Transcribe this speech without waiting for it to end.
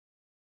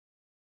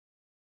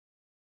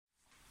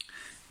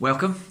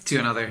Welcome to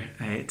another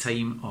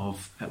time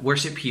of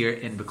worship here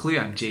in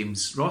Buccleuch. I'm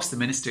James Ross, the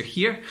minister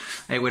here.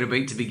 We're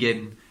about to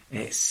begin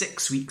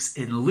 6 weeks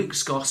in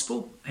Luke's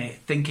Gospel,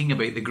 thinking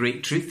about the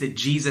great truth that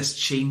Jesus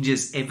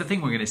changes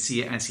everything. We're going to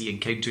see it as he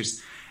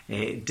encounters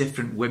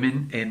different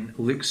women in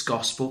Luke's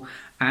Gospel.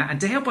 And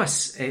to help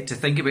us to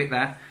think about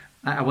that,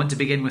 I want to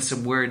begin with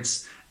some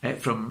words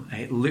from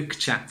Luke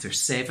chapter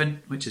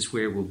 7, which is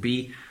where we'll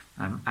be.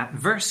 At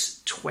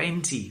verse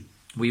 20,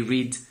 we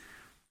read,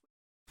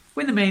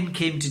 "When the men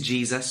came to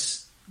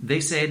Jesus, they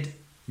said,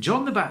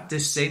 'John the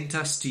Baptist sent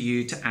us to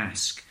you to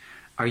ask,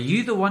 are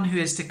you the one who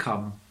is to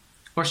come,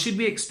 or should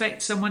we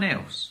expect someone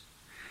else?'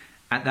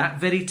 At that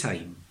very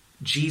time,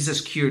 Jesus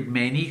cured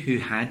many who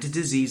had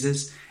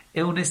diseases,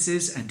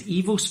 illnesses, and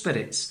evil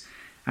spirits,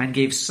 and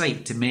gave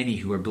sight to many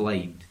who were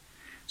blind.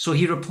 So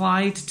he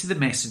replied to the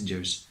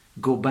messengers,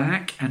 'Go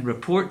back and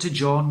report to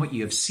John what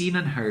you have seen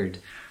and heard.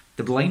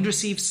 The blind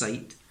receive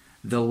sight,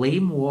 the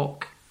lame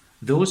walk,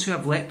 those who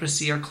have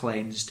leprosy are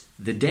cleansed,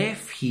 the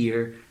deaf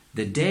hear,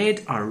 the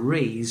dead are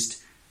raised,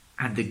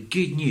 and the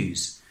good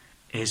news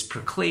is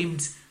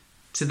proclaimed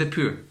to the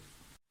poor.'"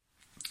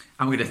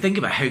 I'm going to think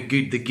about how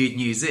good the good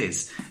news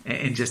is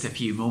in just a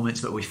few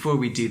moments, but before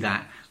we do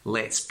that,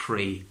 let's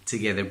pray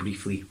together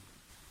briefly.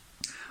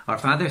 Our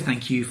Father,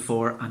 thank you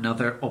for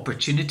another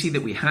opportunity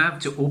that we have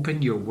to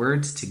open your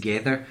word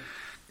together,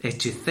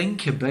 to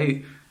think about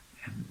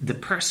the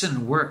person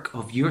and work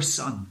of your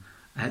Son,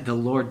 the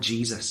Lord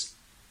Jesus.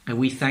 And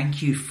we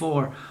thank you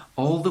for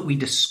all that we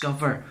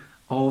discover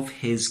of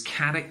his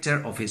character,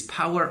 of his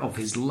power, of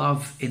his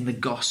love in the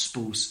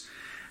Gospels,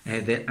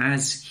 that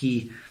as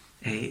he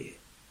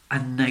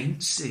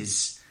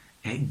announces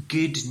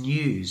good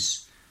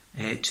news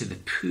to the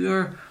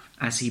poor,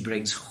 as he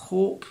brings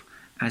hope,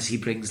 as he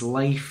brings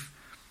life,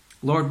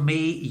 Lord,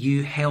 may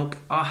you help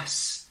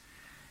us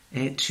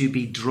to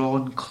be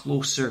drawn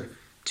closer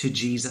to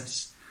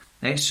Jesus,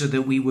 so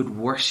that we would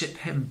worship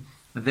him,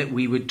 that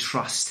we would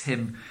trust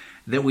him,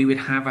 that we would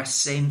have a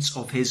sense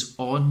of his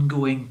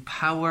ongoing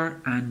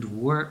power and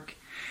work,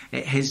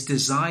 his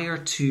desire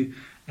to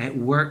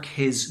work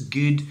his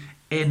good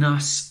in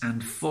us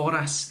and for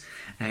us,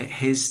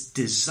 his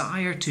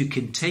desire to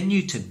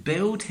continue to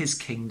build his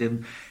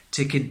kingdom,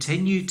 to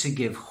continue to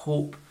give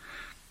hope.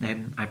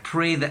 I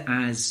pray that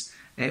as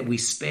we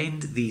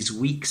spend these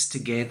weeks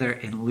together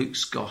in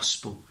Luke's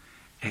Gospel,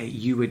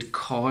 you would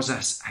cause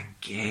us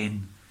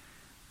again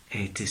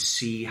to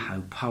see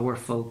how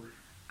powerful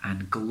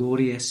and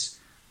glorious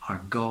our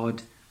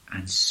God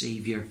and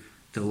Saviour,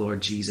 the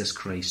Lord Jesus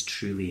Christ,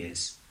 truly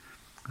is.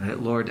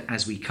 Lord,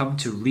 as we come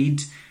to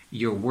read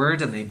your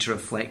word and then to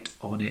reflect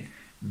on it,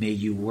 may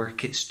you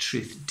work its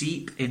truth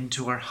deep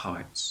into our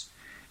hearts.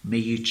 May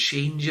you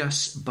change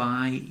us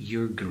by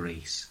your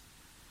grace.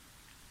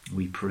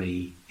 We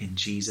pray in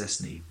Jesus'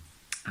 name.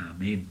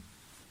 Amen.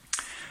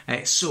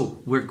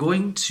 So we're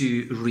going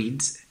to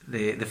read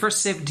the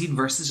first 17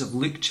 verses of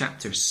Luke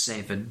chapter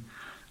 7,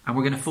 and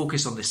we're going to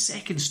focus on the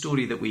second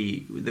story that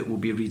we'll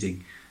be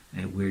reading,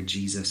 where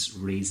Jesus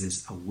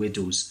raises a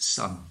widow's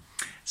son.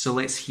 So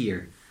let's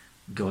hear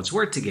God's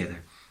word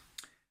together.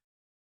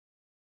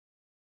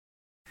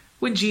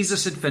 When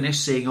Jesus had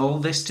finished saying all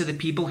this to the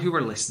people who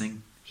were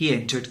listening, he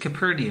entered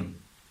Capernaum.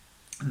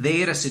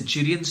 There a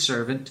centurion's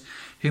servant,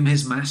 whom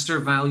his master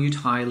valued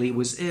highly,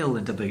 was ill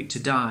and about to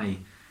die.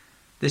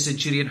 The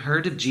centurion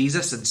heard of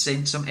Jesus and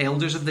sent some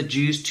elders of the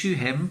Jews to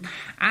him,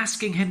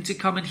 asking him to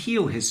come and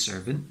heal his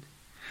servant.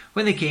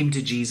 When they came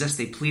to Jesus,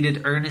 they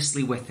pleaded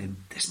earnestly with him,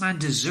 "This man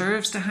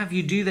deserves to have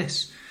you do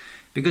this,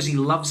 because he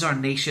loves our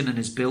nation and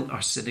has built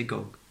our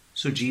synagogue."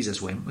 So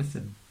Jesus went with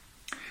them.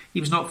 He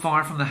was not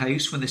far from the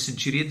house when the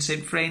centurion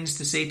sent friends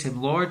to say to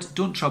him, "Lord,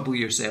 don't trouble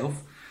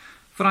yourself,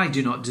 for I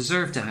do not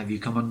deserve to have you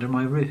come under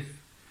my roof.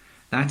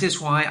 That is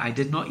why I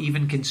did not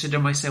even consider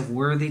myself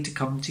worthy to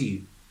come to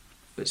you.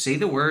 But say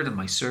the word, and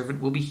my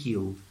servant will be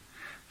healed.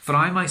 For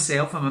I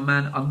myself am a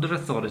man under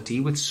authority,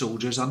 with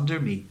soldiers under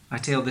me. I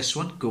tell this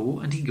one, 'Go,'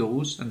 and he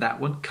goes, and that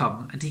one,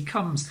 'Come,' and he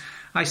comes.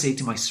 I say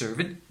to my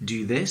servant,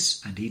 'Do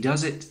this,' and he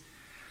does it."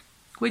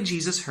 When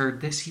Jesus heard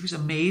this, he was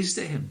amazed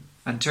at him,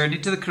 and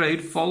turning to the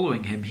crowd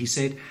following him, he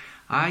said,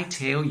 "I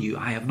tell you,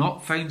 I have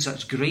not found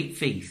such great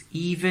faith,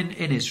 even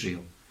in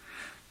Israel."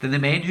 Then the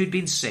men who had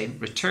been sent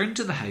returned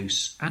to the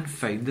house and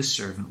found the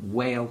servant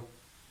well.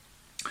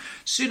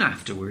 Soon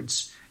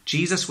afterwards,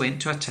 Jesus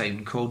went to a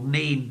town called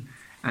Nain,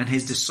 and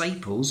his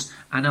disciples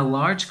and a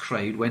large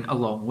crowd went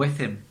along with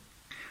him.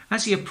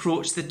 As he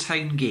approached the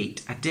town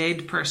gate, a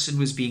dead person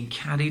was being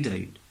carried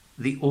out,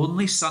 the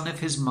only son of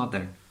his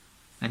mother,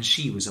 and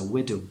she was a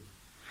widow.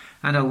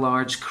 And a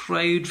large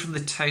crowd from the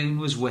town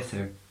was with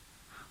her.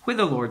 When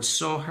the Lord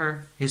saw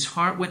her, his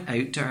heart went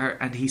out to her,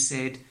 and he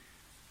said,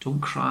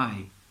 "Don't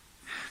cry."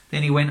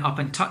 Then he went up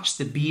and touched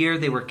the bier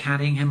they were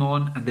carrying him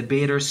on, and the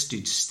bearer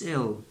stood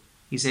still.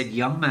 He said,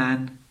 "Young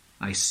man,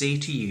 I say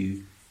to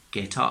you,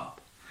 get up."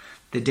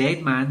 The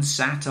dead man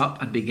sat up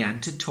and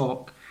began to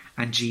talk,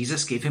 and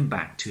Jesus gave him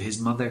back to his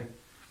mother.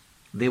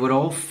 They were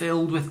all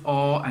filled with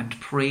awe and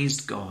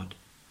praised God.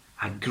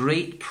 A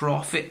great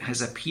prophet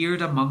has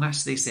appeared among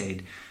us, they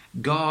said.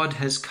 God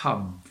has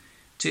come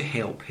to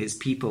help his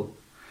people.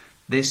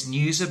 This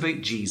news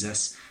about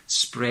Jesus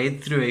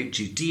spread throughout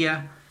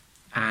Judea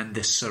and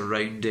the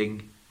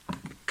surrounding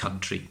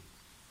country.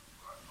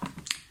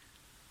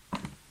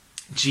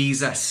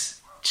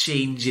 Jesus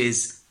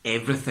changes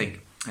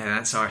everything.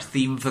 That's our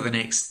theme for the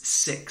next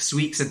 6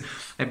 weeks.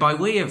 And by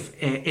way of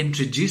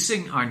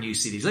introducing our new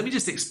series, let me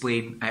just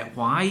explain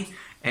why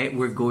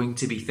we're going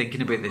to be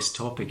thinking about this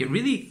topic. It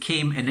really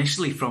came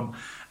initially from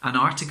an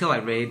article I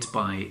read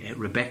by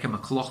Rebecca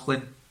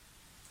McLaughlin,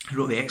 who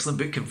wrote the excellent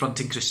book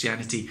Confronting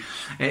Christianity.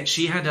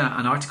 She had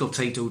an article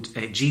titled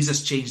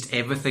Jesus Changed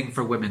Everything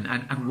for Women.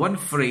 And one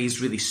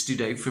phrase really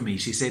stood out for me.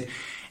 She said,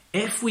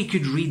 if we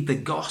could read the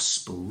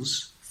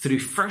Gospels through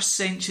first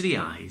century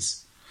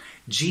eyes,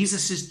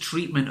 Jesus'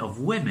 treatment of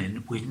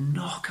women would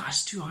knock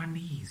us to our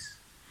knees.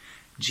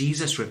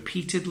 Jesus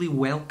repeatedly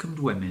welcomed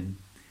women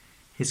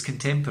his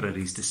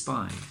contemporaries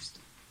despised.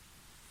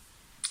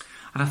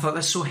 And I thought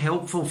that's so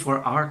helpful for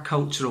our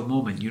cultural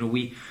moment. You know,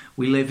 we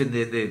live in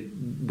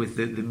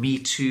the Me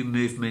Too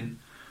movement,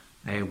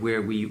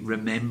 where we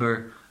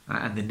remember,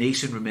 and the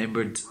nation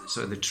remembered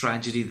sort of the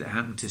tragedy that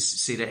happened to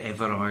Sarah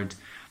Everard.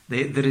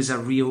 There is a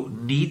real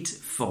need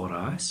for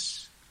us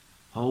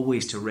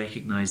always to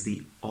recognise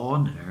the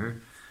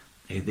honour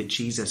that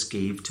Jesus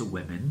gave to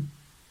women,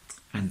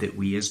 and that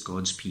we as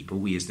God's people,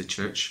 we as the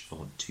church,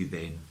 ought to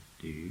then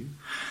do.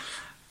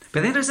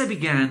 But then as I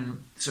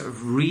began sort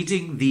of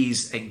reading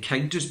these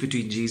encounters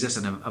between Jesus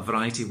and a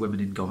variety of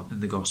women in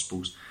the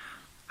Gospels,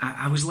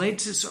 I was led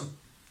to sort of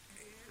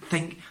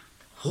think,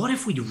 what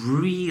if we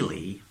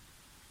really,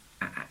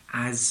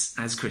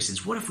 as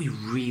Christians, what if we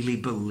really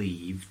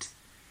believed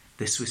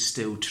this was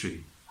still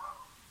true?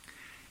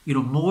 You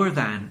know, more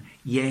than,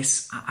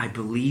 yes, I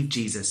believe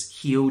Jesus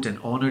healed and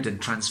honoured and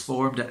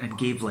transformed and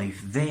gave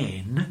life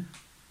then.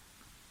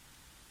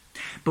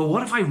 But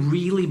what if I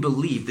really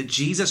believe that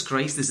Jesus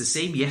Christ is the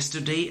same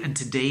yesterday and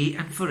today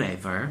and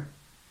forever,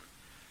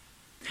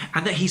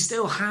 and that he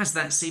still has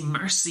that same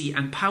mercy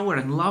and power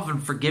and love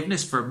and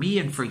forgiveness for me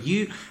and for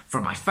you, for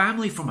my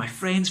family, for my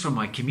friends, for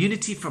my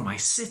community, for my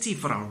city,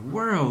 for our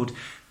world?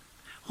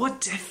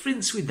 What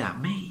difference would that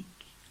make?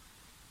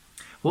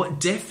 What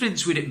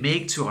difference would it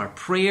make to our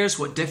prayers?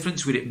 What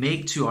difference would it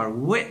make to our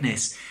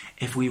witness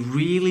if we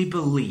really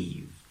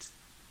believed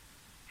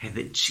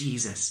that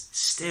Jesus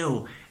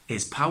still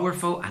is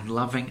powerful and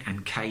loving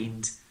and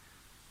kind?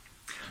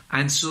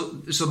 And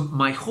so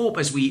my hope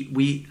as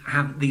we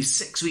have these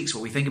 6 weeks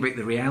where we think about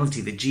the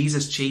reality that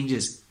Jesus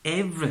changes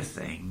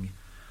everything,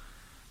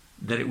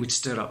 that it would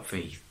stir up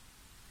faith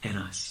in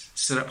us,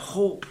 stir up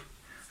hope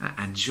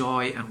and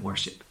joy and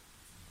worship.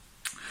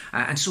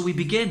 And so we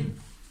begin.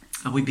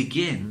 And we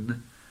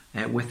begin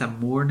with a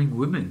mourning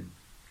woman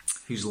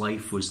whose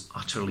life was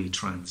utterly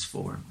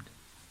transformed.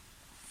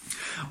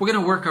 We're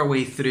going to work our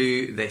way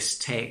through this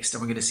text,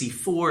 and we're going to see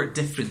 4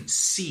 different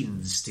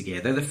scenes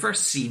together. The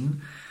first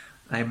scene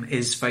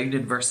is found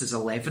in verses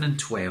 11 and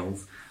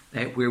 12,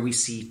 where we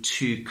see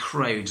 2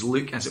 crowds.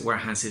 Luke, as it were,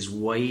 has his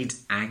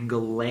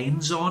wide-angle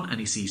lens on, and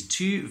he sees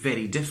 2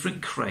 very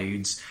different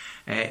crowds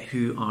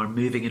who are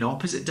moving in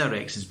opposite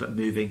directions, but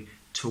moving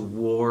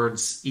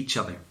towards each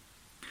other.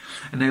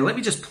 And now let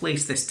me just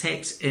place this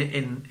text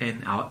in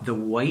the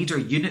wider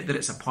unit that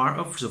it's a part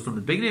of. So from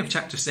the beginning of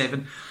chapter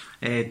 7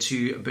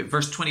 to about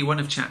verse 21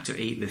 of chapter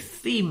 8, the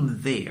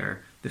theme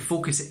there, the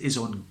focus is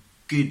on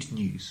good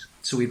news.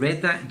 So we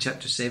read that in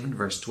chapter 7,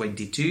 verse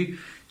 22.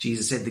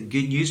 Jesus said, the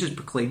good news is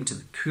proclaimed to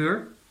the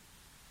poor.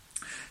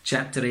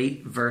 Chapter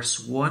 8, verse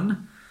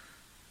 1.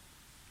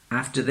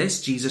 After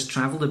this, Jesus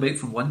travelled about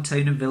from one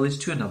town and village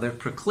to another,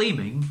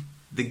 proclaiming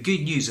the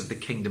good news of the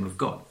kingdom of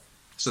God.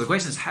 So the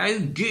question is, how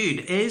good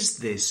is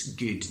this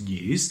good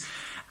news?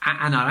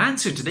 And our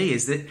answer today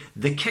is that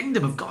the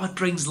kingdom of God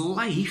brings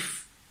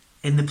life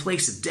in the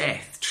place of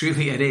death.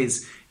 Truly it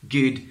is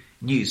good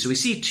news. So we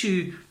see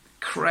 2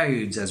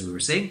 crowds, as we were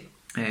saying.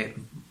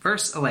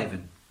 Verse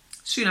 11.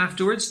 Soon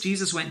afterwards,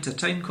 Jesus went to a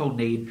town called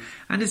Nain,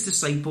 and his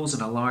disciples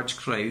and a large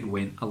crowd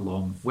went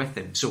along with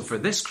him. So for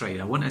this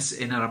crowd, I want us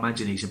in our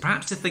imagination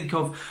perhaps to think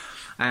of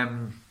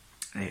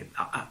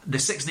the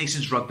Six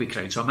Nations rugby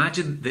crowd. So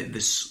imagine the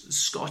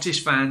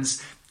Scottish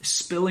fans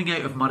spilling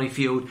out of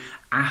Murrayfield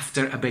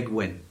after a big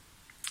win.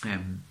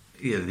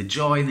 The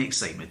joy and the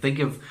excitement. Think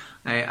of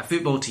a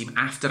football team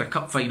after a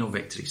cup final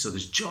victory. So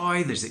there's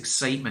joy, there's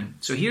excitement.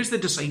 So here's the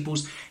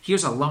disciples,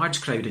 here's a large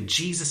crowd, and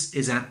Jesus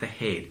is at the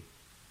head.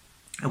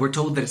 And we're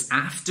told that it's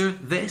after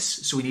this,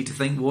 so we need to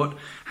think what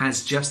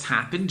has just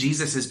happened.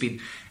 Jesus has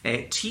been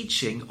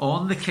teaching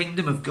on the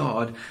kingdom of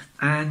God.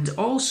 And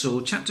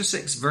also, chapter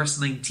 6, verse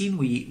 19,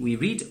 we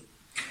read,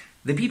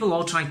 the people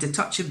all tried to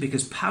touch him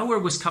because power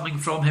was coming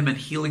from him and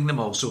healing them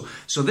all. So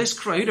this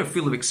crowd are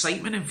full of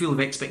excitement and full of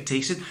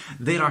expectation.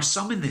 There are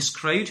some in this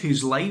crowd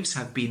whose lives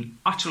have been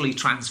utterly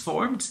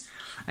transformed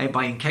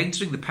by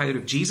encountering the power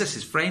of Jesus.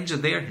 His friends are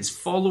there, his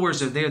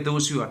followers are there,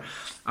 those who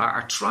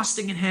are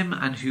trusting in him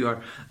and who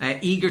are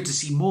eager to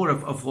see more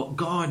of what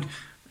God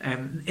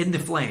in the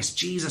flesh,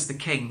 Jesus the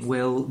King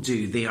will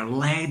do. They are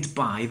led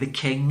by the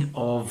King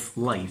of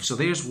life. So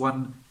there's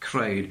one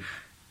crowd.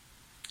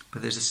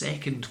 But there's a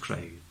second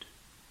crowd.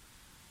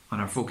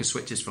 And our focus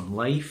switches from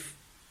life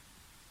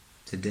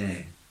to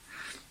death.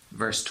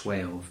 Verse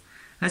 12.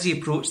 As he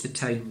approached the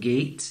town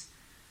gate,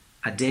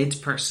 a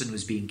dead person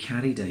was being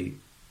carried out,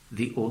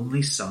 the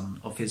only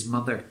son of his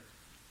mother,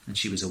 and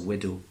she was a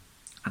widow,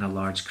 and a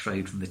large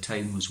crowd from the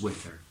town was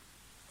with her.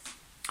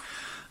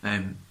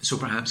 So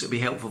perhaps it would be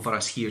helpful for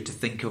us here to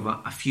think of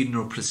a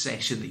funeral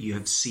procession that you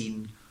have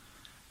seen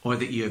or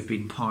that you have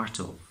been part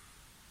of.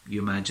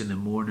 You imagine the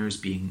mourners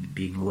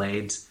being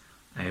led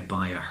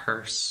by a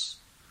hearse,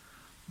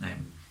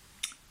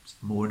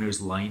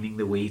 mourners lining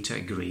the way to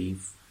a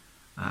grave,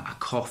 a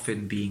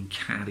coffin being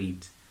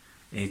carried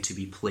to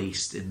be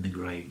placed in the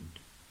ground.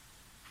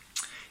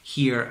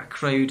 Here a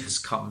crowd has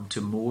come to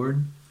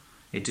mourn,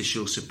 to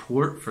show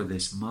support for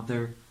this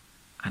mother,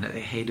 and at the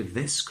head of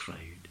this crowd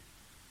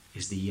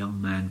is the young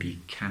man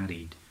being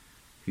carried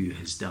who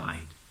has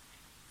died.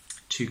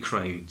 Two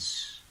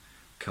crowds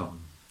come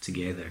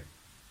together.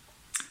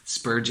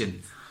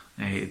 Spurgeon,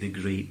 the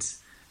great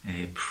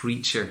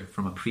preacher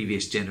from a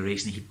previous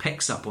generation, he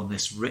picks up on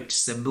this rich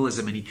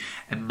symbolism, and he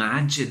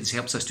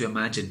helps us to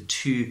imagine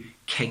two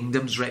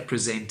kingdoms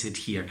represented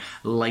here,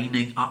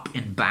 lining up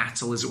in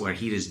battle, as it were.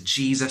 Here is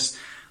Jesus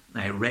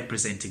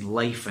representing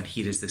life, and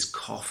here is this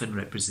coffin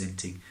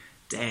representing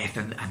death.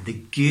 And the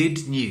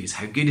good news,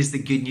 how good is the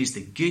good news?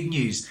 The good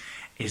news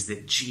is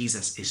that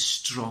Jesus is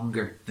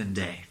stronger than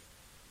death.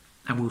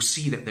 And we'll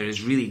see that there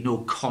is really no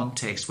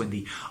context when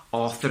the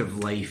author of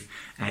life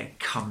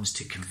comes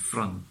to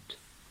confront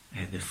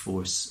the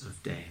force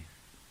of death.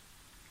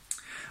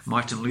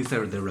 Martin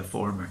Luther, the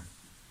reformer,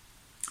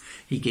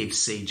 he gave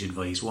sage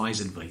advice,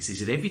 wise advice. He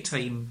said, every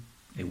time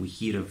we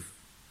hear of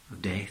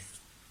death,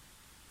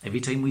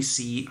 every time we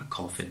see a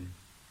coffin,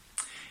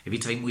 every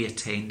time we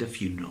attend a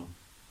funeral,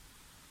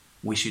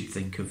 we should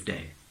think of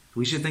death.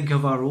 We should think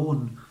of our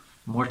own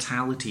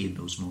mortality in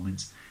those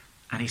moments.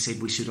 And he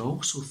said we should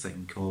also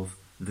think of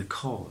the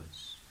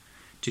cause,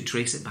 to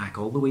trace it back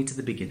all the way to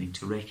the beginning,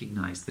 to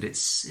recognise that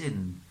it's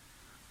sin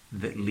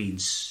that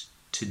leads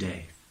to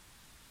death.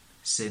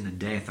 Sin and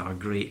death are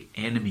great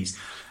enemies.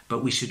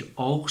 But we should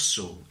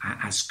also,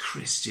 as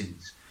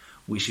Christians,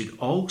 we should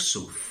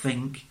also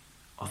think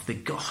of the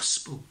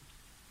gospel.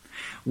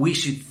 We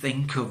should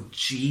think of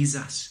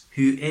Jesus,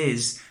 who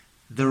is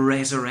the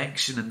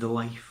resurrection and the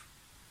life.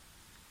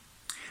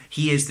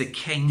 He is the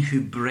King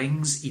who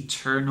brings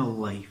eternal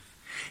life.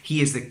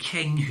 He is the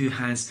King who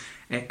has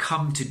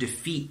come to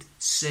defeat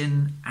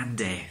sin and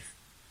death.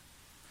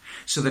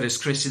 So that as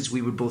Christians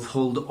we would both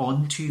hold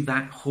on to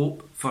that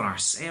hope for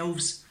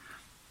ourselves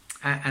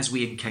as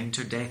we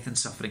encounter death and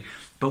suffering,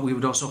 but we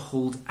would also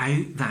hold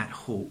out that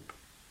hope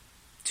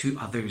to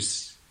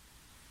others,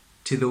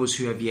 to those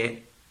who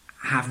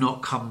have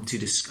not come to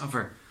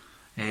discover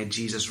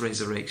Jesus'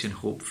 resurrection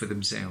hope for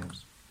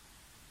themselves.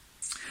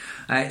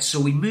 So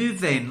we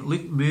move then,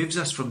 Luke moves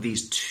us from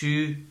these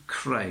two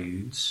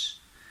crowds,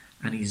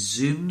 and he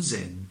zooms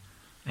in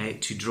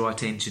to draw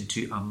attention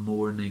to a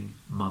mourning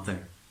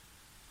mother,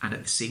 and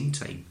at the same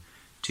time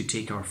to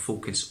take our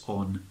focus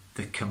on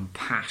the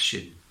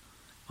compassion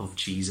of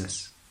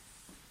Jesus.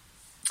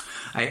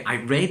 I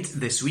read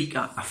this week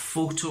a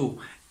photo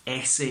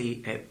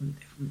essay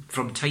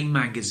from Time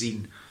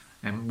magazine,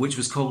 which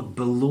was called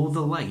Below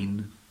the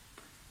Line,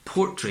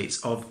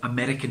 Portraits of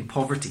American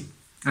Poverty.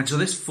 And so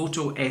this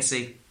photo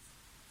essay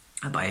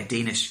by a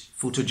Danish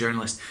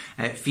photojournalist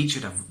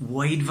featured a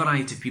wide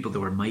variety of people.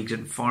 There were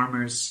migrant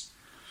farmers,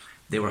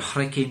 there were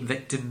hurricane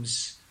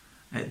victims,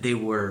 there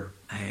were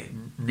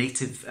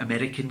Native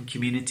American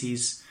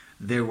communities,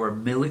 there were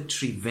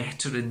military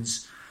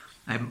veterans,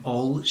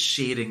 all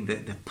sharing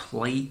the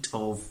plight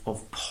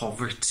of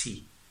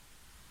poverty.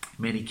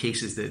 In many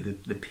cases,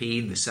 the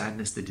pain, the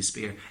sadness, the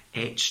despair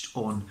etched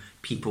on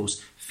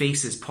people's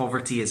faces.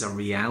 Poverty is a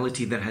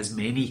reality that has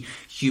many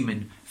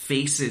human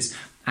faces.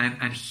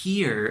 And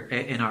here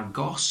in our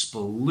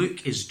gospel,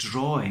 Luke is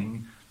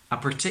drawing a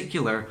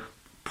particular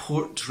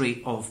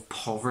portrait of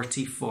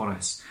poverty for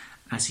us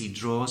as he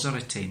draws our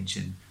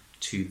attention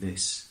to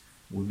this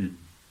woman.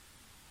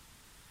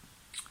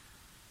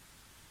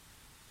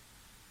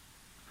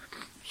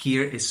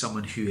 Here is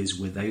someone who is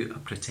without a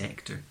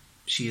protector.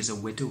 She is a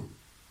widow.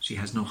 She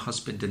has no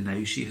husband, and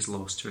now she has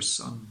lost her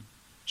son.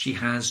 She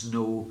has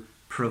no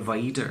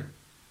provider.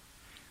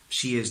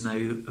 She is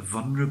now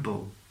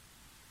vulnerable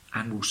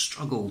and will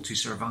struggle to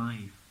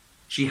survive.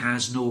 She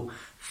has no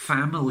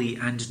family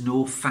and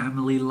no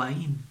family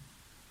line.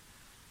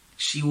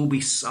 She will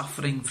be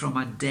suffering from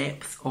a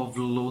depth of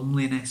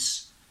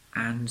loneliness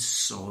and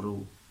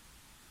sorrow.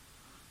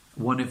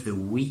 One of the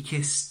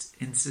weakest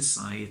in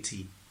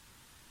society,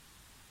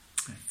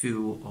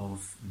 full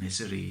of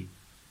misery.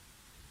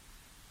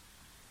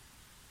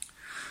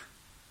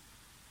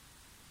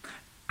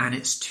 And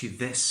it's to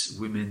this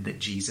woman that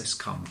Jesus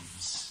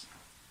comes.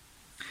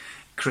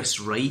 Chris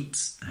Wright,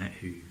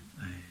 who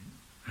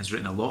has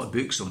written a lot of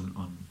books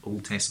on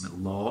Old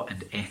Testament law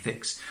and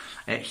ethics.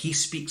 He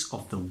speaks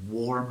of the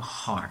warm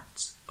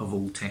heart of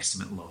Old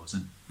Testament laws.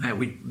 And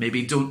we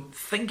maybe don't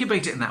think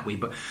about it in that way,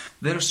 but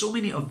there are so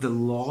many of the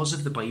laws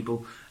of the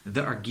Bible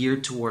that are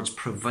geared towards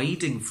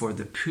providing for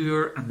the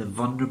poor and the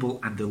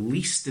vulnerable and the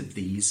least of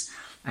these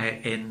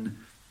in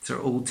sort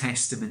of Old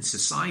Testament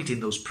society,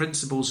 and those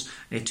principles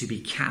to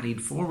be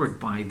carried forward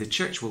by the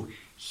church. Well,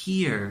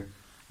 here,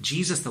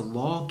 Jesus, the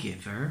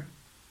lawgiver,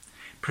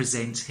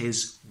 presents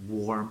his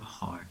warm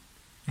heart.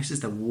 This is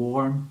the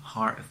warm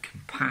heart of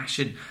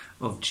compassion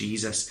of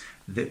Jesus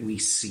that we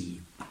see.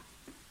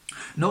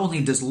 Not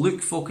only does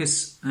Luke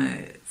focus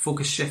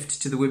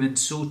shift to the women,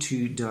 so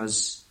too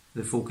does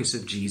the focus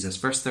of Jesus.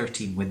 Verse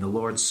 13, when the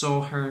Lord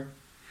saw her,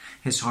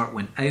 his heart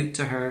went out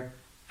to her,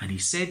 and he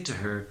said to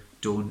her,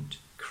 don't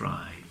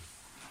cry.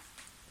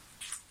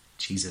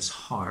 Jesus'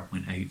 heart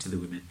went out to the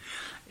women.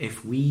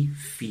 If we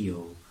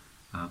feel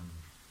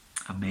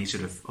a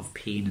measure of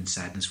pain and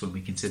sadness when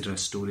we consider a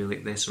story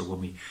like this, or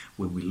when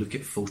we look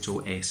at photo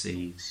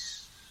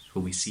essays,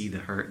 when we see the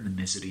hurt and the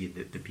misery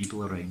that the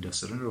people around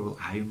us are,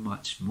 how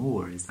much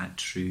more is that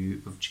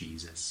true of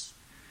Jesus?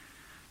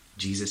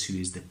 Jesus, who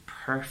is the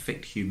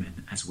perfect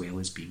human as well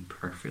as being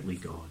perfectly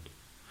God.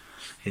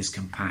 His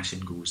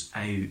compassion goes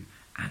out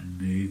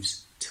and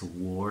moves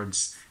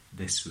towards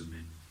this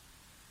woman.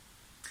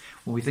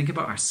 When we think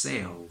about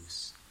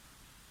ourselves,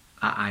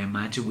 I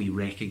imagine we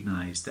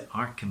recognise that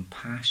our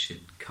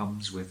compassion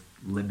comes with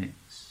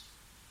limits.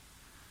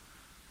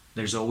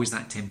 There's always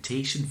that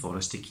temptation for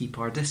us to keep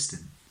our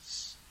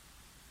distance.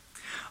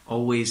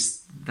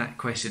 Always that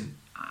question,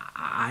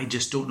 I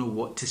just don't know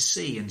what to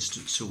say, and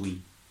so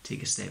we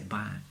take a step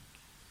back.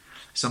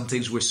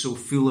 Sometimes we're so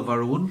full of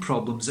our own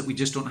problems that we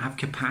just don't have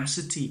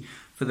capacity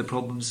for the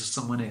problems of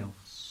someone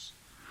else.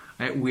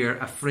 We're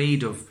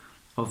afraid of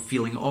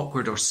feeling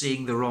awkward or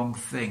saying the wrong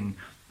thing,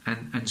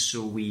 and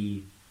so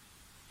we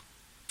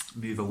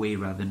move away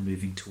rather than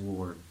moving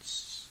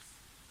towards.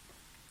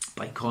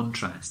 By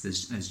contrast,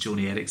 as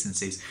Joni Eareckson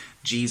says,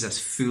 Jesus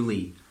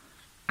fully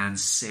and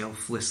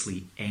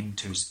selflessly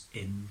enters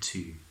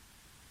into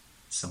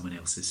someone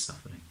else's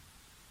suffering.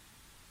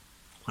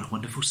 What a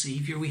wonderful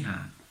Saviour we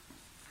have.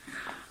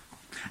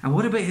 And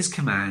what about his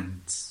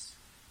command,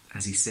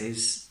 as he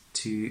says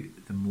to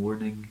the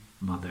mourning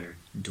mother,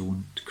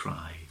 don't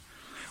cry?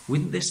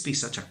 Wouldn't this be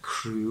such a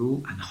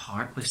cruel and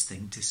heartless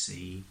thing to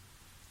say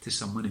to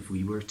someone if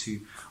we were to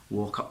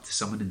walk up to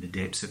someone in the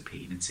depths of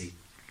pain and say,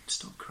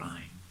 stop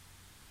crying?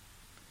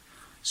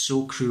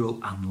 So cruel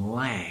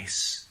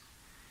unless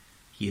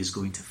he is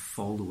going to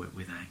follow it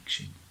with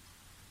action,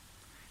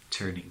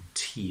 turning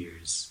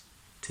tears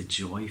to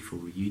joyful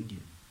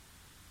reunion,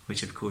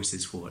 which of course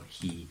is what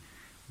he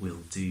will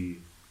do.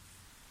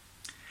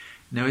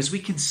 Now, as we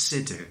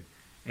consider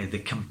the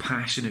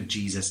compassion of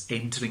Jesus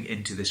entering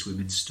into this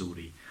woman's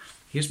story,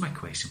 here's my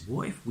question.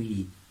 What if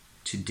we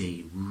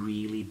today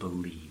really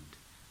believed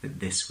that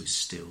this was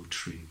still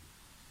true?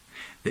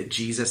 That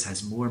Jesus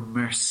has more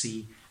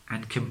mercy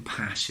and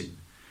compassion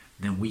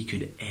than we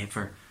could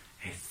ever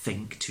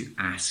think to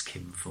ask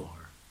him for.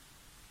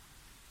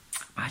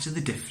 Imagine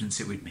the difference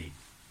it would make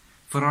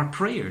for our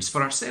prayers,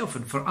 for ourselves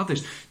and for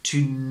others,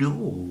 to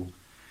know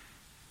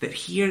that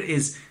here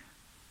is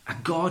a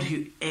God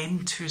who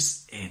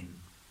enters in.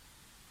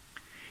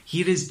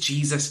 Here is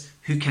Jesus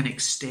who can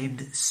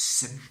extend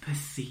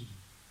sympathy.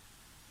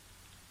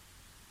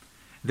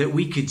 That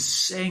we could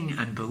sing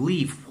and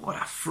believe, what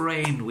a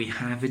friend we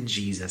have in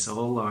Jesus,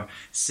 all our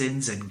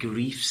sins and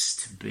griefs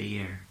to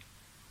bear.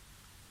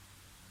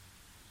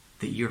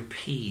 That your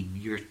pain,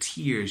 your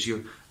tears,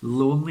 your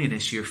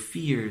loneliness, your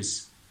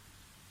fears,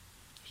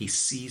 he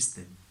sees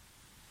them.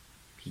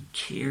 He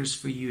cares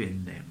for you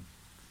in them,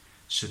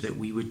 so that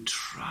we would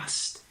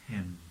trust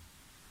him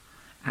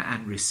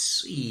and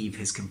receive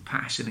his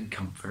compassion and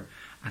comfort,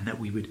 and that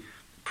we would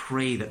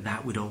pray that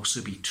that would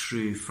also be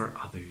true for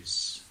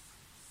others.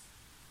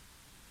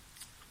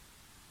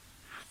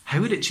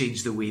 How would it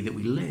change the way that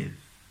we live?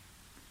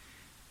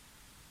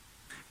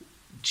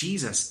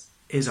 Jesus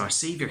is our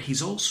Saviour.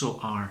 He's also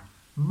our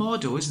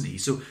model, isn't he?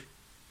 So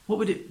what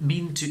would it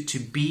mean to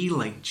be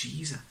like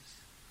Jesus?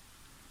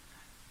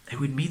 It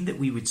would mean that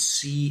we would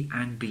see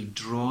and be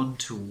drawn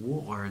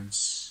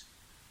towards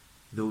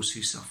those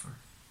who suffer.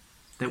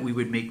 That we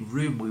would make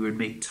room, we would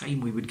make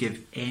time, we would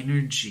give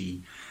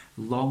energy,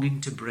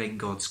 longing to bring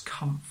God's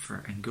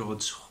comfort and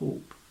God's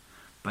hope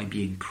by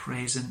being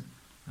present,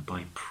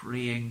 by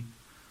praying,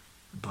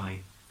 by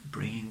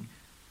bringing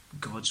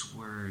God's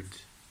word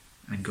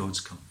and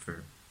God's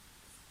comfort.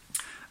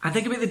 And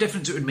think about the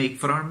difference it would make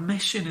for our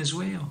mission as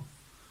well.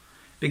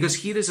 Because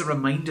here is a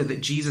reminder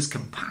that Jesus'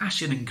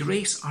 compassion and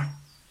grace are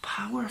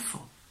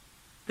powerful.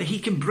 That he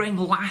can bring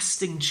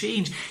lasting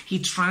change. He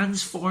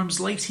transforms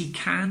lives. He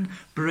can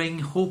bring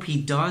hope. He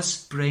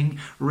does bring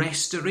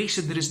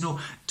restoration. There is no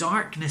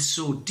darkness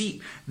so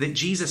deep that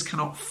Jesus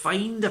cannot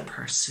find a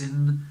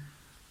person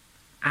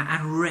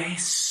and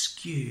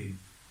rescue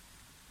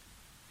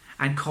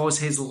and cause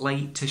his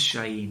light to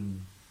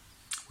shine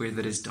where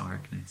there is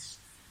darkness.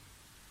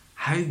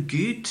 How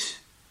good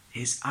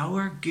is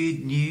our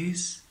good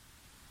news?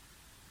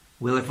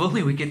 Well, if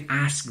only we could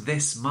ask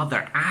this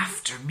mother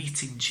after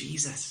meeting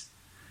Jesus.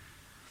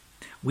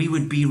 We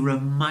would be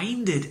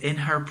reminded in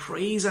her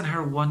praise and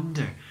her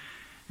wonder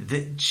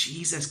that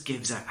Jesus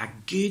gives a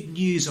good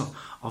news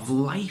of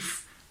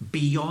life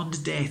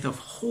beyond death, of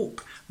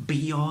hope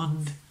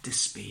beyond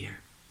despair.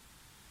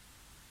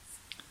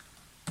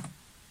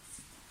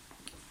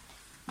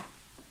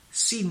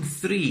 Scene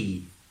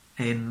 3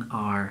 in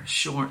our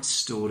short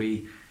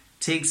story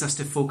takes us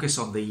to focus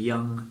on the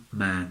young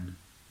man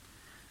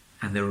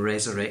and the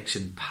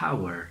resurrection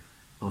power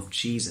of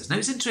Jesus. Now,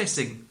 it's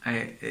interesting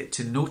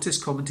to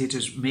notice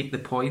commentators make the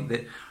point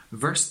that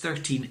verse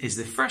 13 is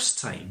the first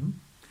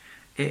time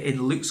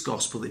in Luke's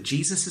Gospel that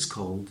Jesus is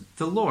called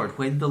the Lord,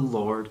 when the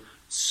Lord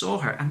saw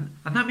her. And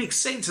that makes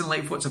sense in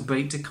light of what's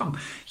about to come.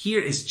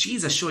 Here is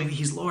Jesus showing that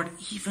he's Lord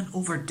even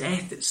over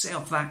death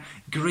itself, that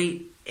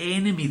great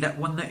enemy, that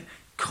one that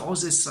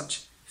causes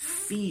such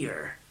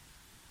fear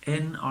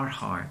in our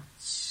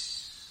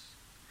hearts.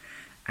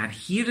 And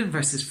here in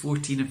verses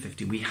 14 and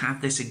 15, we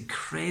have this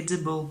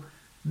incredible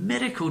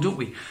miracle, don't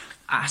we?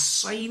 A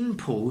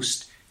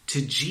signpost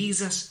to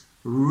Jesus'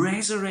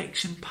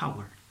 resurrection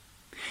power.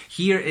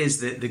 Here is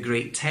the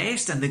great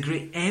test and the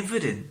great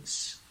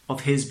evidence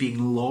of his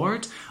being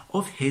Lord,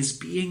 of his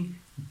being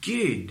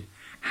good.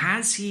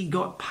 Has he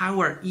got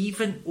power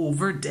even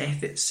over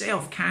death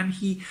itself? Can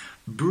he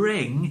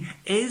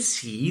is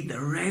he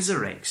the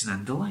resurrection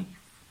and the life?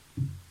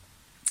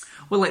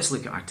 Well, let's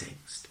look at our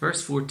text.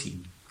 Verse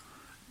 14.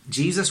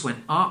 Jesus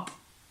went up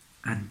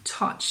and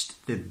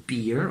touched the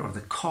bier or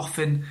the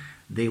coffin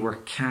they were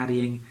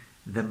carrying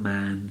the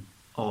man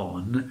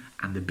on,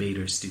 and the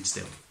bearer stood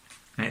still.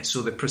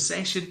 So the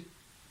procession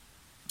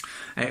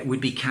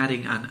would be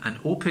carrying an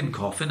open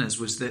coffin, as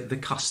was the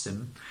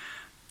custom.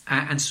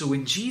 And so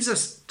when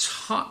Jesus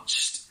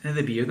touched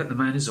the bier that the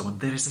man is on,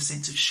 there is a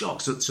sense of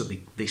shock. So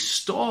they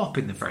stop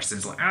in the first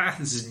instance, like,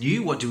 this is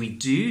new, what do we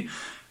do?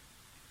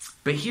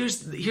 But here's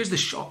the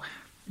shock.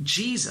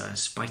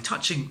 Jesus, by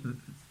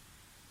touching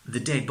the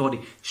dead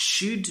body,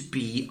 should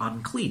be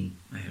unclean,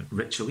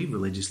 ritually,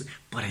 religiously,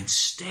 but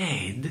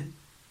instead,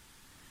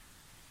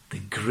 the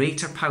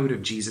greater power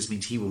of Jesus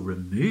means he will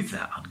remove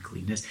that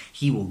uncleanness.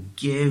 He will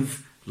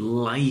give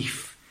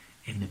life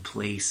in the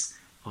place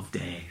of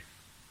death.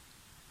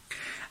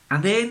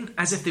 And then,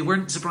 as if they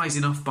weren't surprised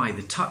enough by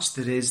the touch,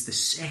 there is the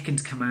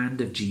second command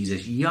of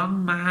Jesus.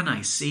 Young man,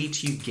 I say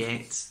to you,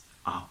 get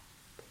up.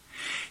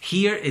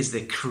 Here is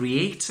the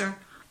creator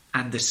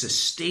and the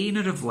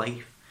sustainer of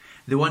life,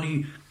 the one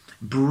who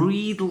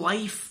breathed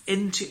life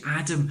into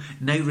Adam,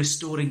 now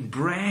restoring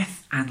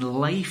breath and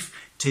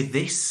life to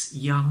this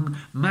young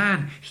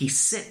man. He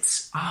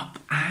sits up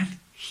and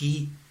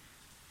he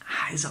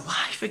is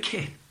alive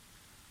again.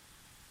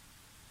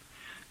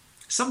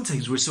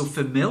 Sometimes we're so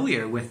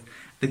familiar with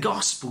the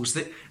Gospels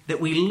that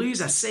we lose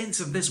a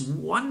sense of this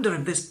wonder,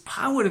 of this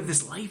power, of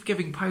this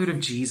life-giving power of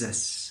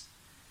Jesus.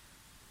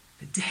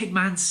 The dead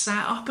man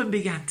sat up and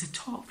began to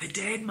talk. The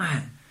dead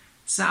man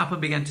sat up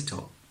and began to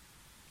talk.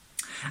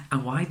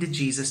 And why did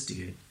Jesus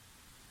do it?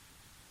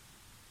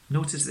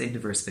 Notice at the end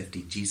of verse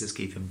 15, Jesus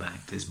gave him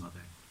back to his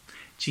mother.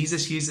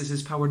 Jesus uses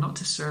his power not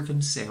to serve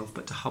himself,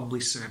 but to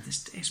humbly serve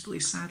this desperately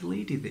sad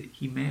lady that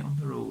he met on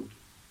the road.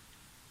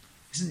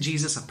 Isn't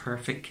Jesus a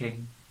perfect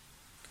king?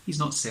 He's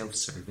not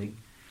self-serving.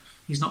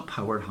 He's not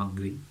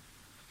power-hungry.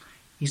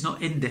 He's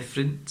not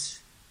indifferent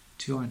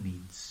to our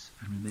needs.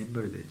 And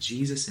remember that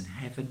Jesus in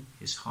heaven,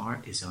 his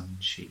heart is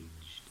unchanged.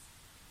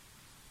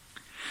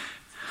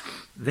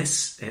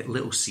 This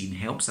little scene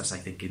helps us, I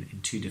think,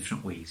 in two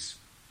different ways.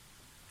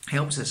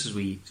 Helps us as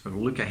we sort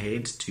of look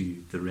ahead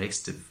to the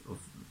rest of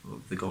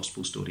the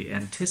gospel story. It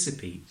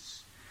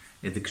anticipates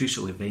the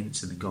crucial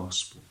events in the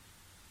gospel.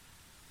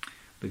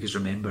 Because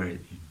remember,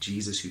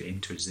 Jesus who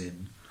enters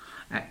in,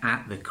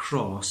 at the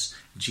cross,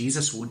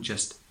 Jesus won't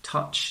just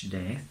touch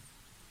death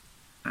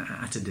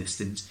at a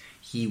distance.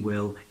 He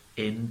will,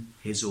 in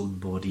his own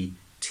body,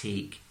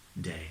 take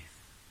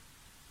death.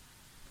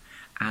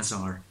 As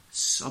our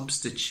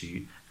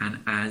substitute and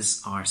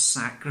as our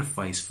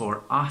sacrifice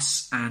for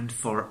us and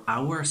for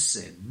our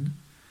sin,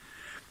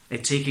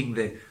 taking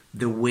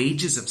the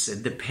wages of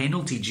sin, the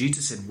penalty due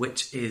to sin,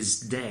 which is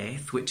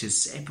death, which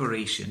is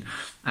separation,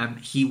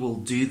 he will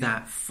do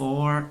that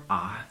for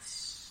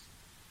us.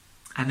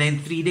 And then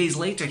 3 days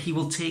later, he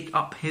will take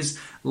up his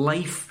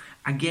life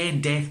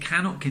again. Death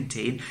cannot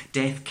contain,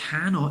 death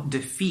cannot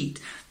defeat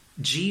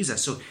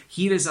Jesus. So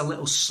here is a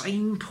little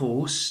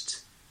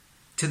signpost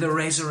to the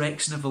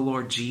resurrection of the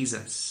Lord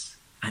Jesus.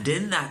 And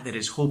in that there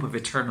is hope of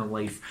eternal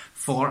life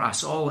for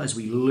us all as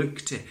we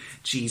look to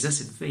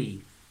Jesus in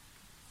faith.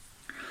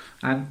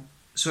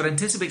 So it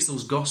anticipates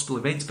those gospel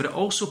events, but it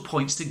also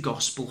points to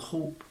gospel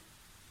hope.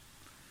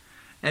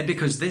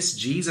 Because this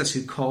Jesus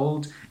who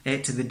called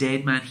to the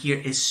dead man here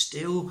is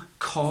still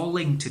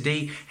calling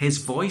today. His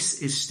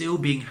voice is still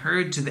being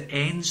heard to the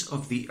ends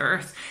of the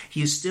earth.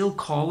 He is still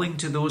calling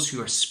to those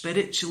who are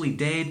spiritually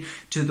dead,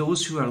 to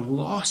those who are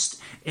lost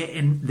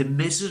in the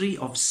misery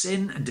of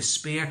sin and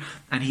despair.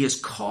 And he is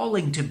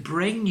calling to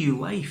bring new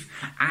life.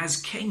 As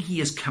King,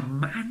 he is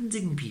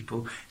commanding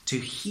people to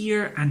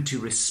hear and to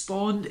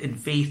respond in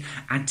faith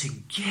and to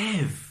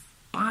give,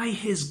 by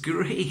his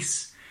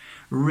grace,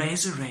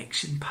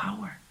 resurrection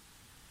power.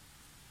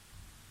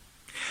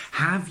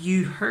 Have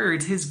you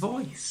heard his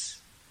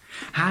voice?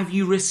 Have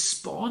you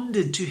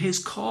responded to his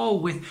call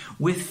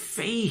with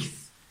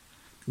faith,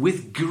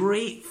 with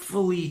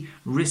gratefully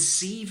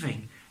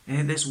receiving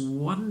this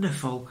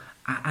wonderful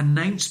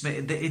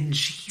announcement that in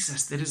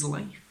Jesus there is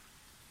life?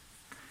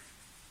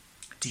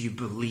 Do you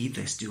believe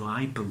this? Do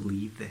I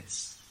believe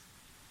this?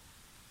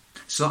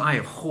 So I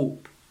have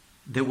hope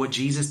that what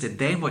Jesus did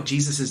then, what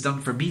Jesus has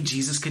done for me,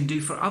 Jesus can do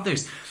for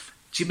others.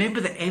 Do you remember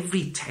that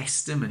every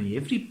testimony,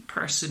 every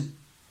person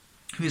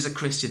who is a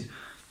Christian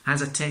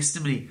has a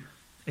testimony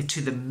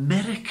to the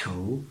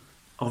miracle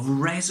of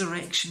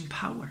resurrection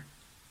power?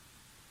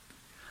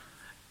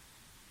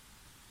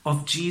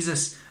 Of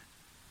Jesus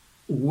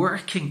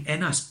working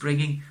in us,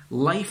 bringing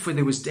life where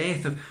there was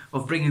death,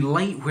 of bringing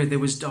light where there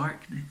was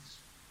darkness.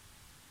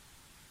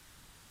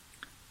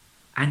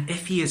 And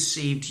if he has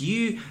saved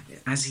you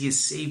as he has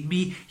saved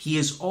me, he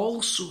is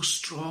also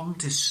strong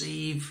to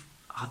save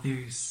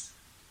others.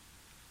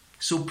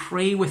 So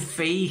pray with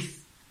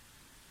faith,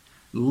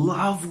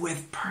 love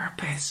with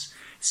purpose,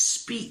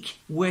 speak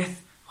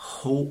with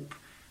hope,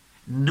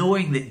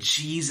 knowing that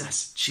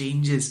Jesus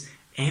changes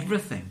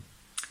everything.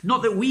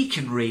 Not that we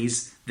can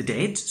raise the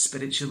dead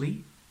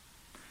spiritually,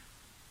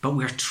 but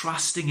we're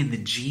trusting in the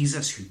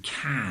Jesus who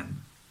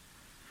can.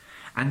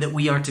 And that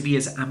we are to be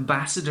as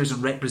ambassadors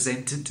and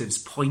representatives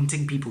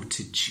pointing people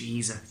to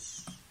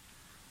Jesus.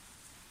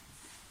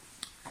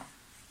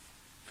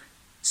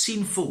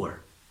 Scene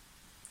 4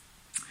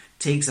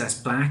 takes us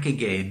back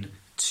again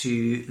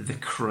to the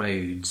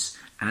crowds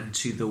and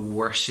to the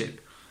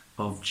worship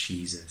of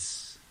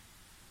Jesus.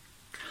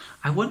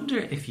 I wonder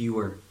if you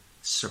were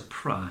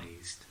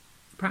surprised,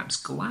 perhaps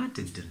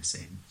gladdened in a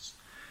sense,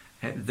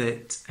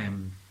 that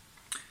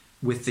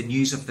with the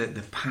news of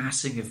the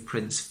passing of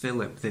Prince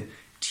Philip, the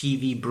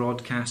TV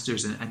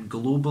broadcasters and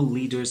global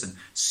leaders and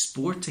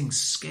sporting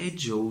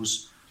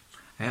schedules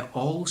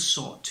all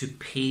sought to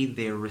pay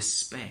their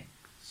respects.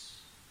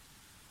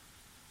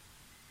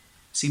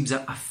 Seems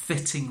a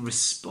fitting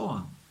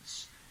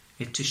response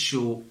to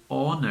show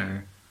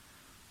honour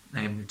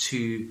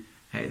to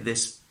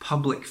this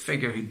public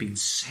figure who'd been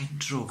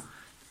central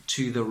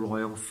to the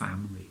royal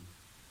family.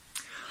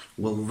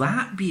 Well,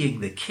 that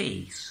being the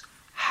case,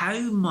 how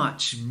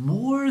much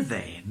more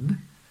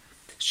then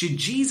should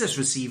Jesus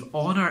receive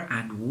honour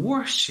and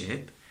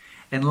worship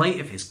in light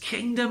of his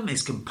kingdom,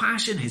 his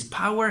compassion, his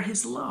power,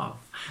 his love?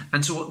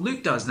 And so what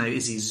Luke does now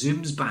is he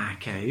zooms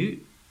back out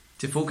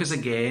to focus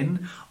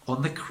again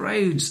on the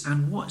crowds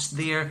and what's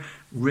their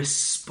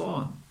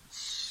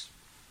response.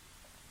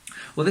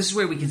 Well, this is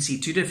where we can see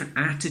two different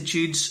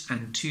attitudes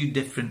and two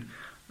different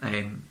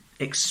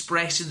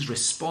expressions,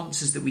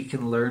 responses that we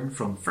can learn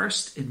from.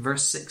 First, in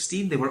verse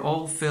 16, they were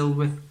all filled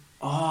with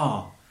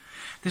awe.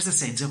 There's a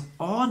sense of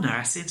honour,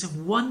 a sense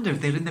of wonder.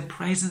 They're in the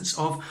presence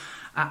of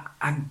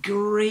a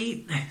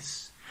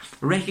greatness,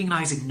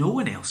 recognising no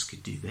one else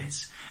could do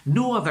this.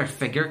 No other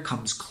figure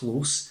comes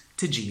close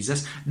to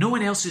Jesus. No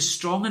one else is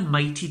strong and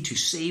mighty to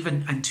save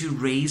and to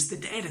raise the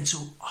dead. And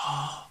so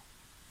awe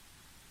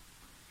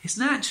is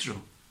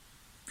natural.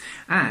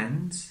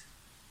 And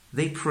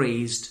they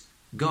praised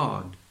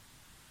God.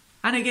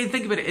 And again,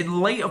 think about it. In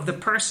light of the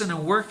person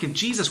and work of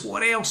Jesus,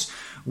 what else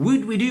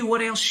would we do?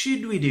 What else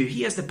should we do?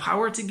 He has the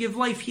power to give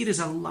life. Here is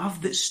a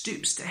love that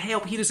stoops to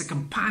help. Here is a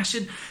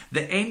compassion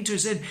that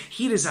enters in.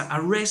 Here is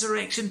a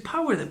resurrection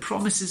power that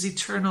promises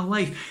eternal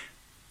life.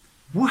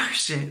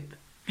 Worship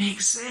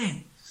makes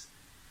sense.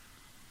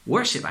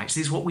 Worship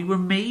actually is what we were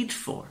made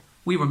for.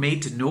 We were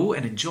made to know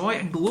and enjoy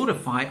and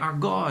glorify our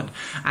God.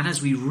 And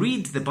as we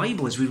read the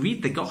Bible, as we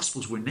read the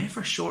Gospels, we're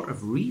never short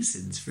of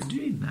reasons for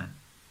doing that.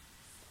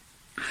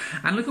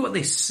 And look at what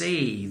they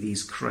say,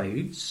 these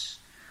crowds.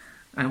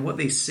 And what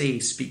they say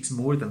speaks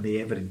more than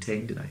they ever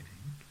intended, I think.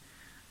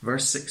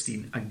 Verse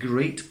 16, a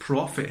great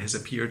prophet has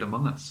appeared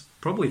among us.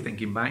 Probably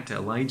thinking back to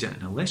Elijah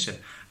and Elisha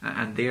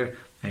and their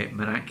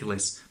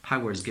miraculous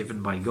powers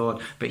given by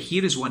God. But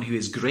here is one who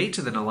is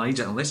greater than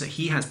Elijah and Elisha.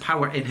 He has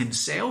power in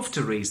himself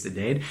to raise the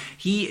dead.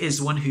 He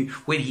is one who,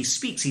 when he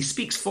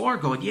speaks for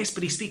God, yes,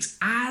 but he speaks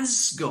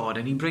as God,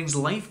 and he brings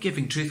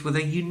life-giving truth with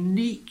a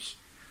unique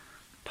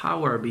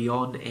power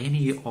beyond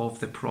any of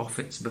the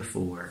prophets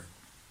before.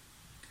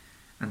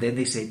 And then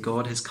they say,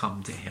 God has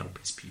come to help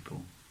his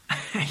people.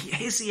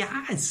 Yes, he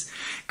has.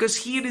 Because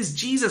here is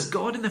Jesus,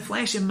 God in the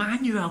flesh,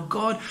 Emmanuel,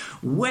 God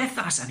with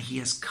us, and he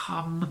has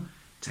come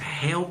to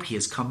help. He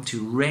has come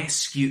to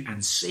rescue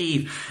and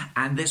save.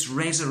 And this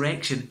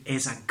resurrection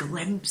is a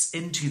glimpse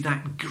into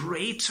that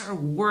greater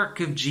work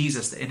of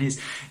Jesus, that in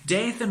his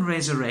death and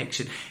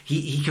resurrection,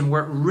 he can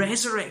work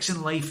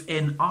resurrection life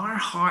in our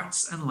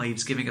hearts and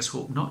lives, giving us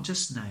hope, not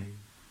just now,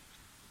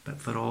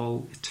 but for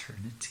all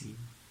eternity.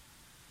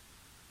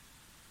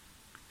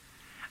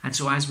 And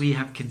so as we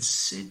have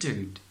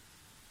considered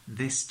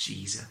this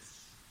Jesus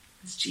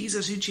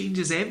who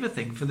changes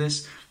everything for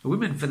this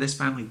woman, for this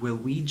family, will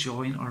we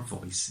join our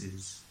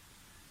voices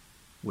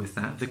with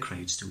that of the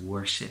crowds to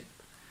worship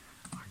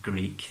our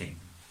great King?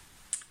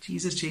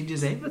 Jesus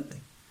changes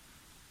everything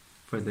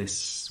for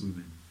this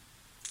woman.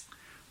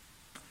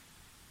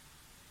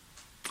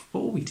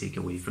 What will we take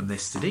away from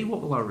this today?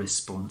 What will our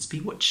response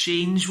be? What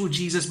change will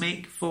Jesus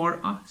make for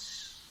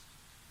us?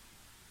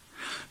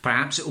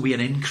 Perhaps it will be an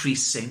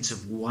increased sense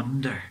of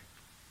wonder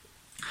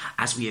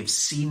as we have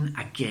seen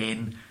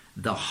again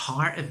the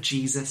heart of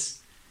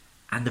Jesus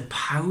and the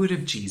power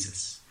of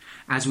Jesus,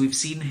 as we've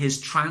seen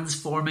his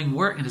transforming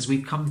work, and as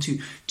we've come to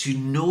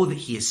know that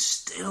he is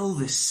still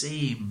the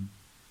same.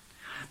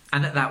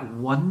 And that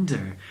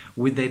wonder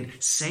would then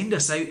send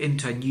us out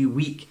into a new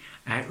week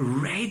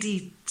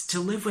ready to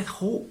live with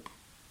hope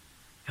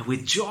and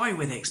with joy,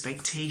 with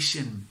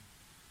expectation.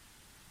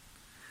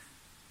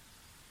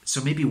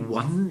 So maybe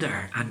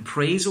wonder and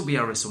praise will be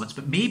our response,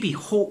 but maybe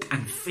hope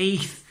and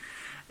faith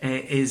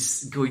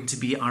is going to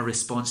be our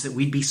response, that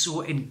we'd be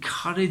so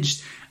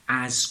encouraged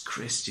as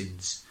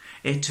Christians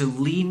to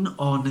lean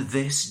on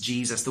this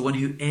Jesus, the one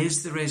who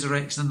is the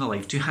resurrection and the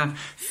life, to have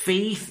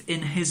faith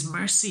in his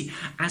mercy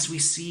as we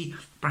see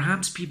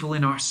perhaps people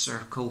in our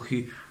circle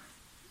who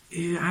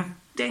have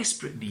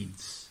desperate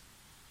needs,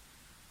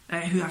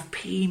 who have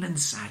pain and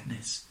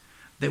sadness,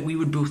 that we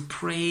would both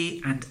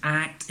pray and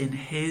act in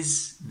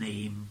his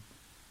name,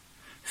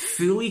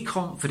 fully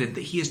confident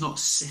that he is not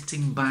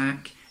sitting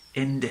back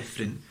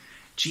indifferent.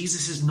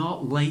 Jesus is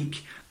not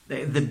like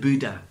the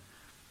Buddha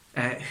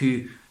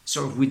who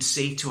sort of would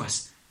say to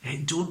us,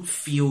 don't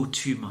feel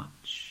too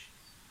much,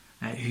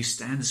 who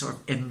stands sort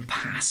of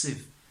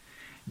impassive.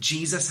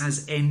 Jesus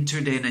has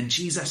entered in, and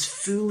Jesus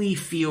fully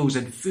feels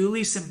and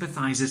fully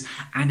sympathizes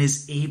and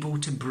is able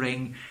to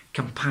bring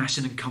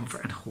compassion and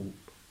comfort and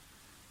hope.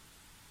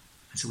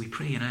 And so we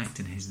pray and act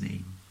in his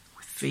name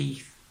with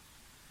faith.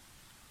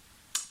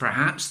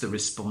 Perhaps the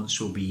response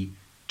will be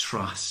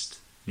trust.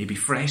 Maybe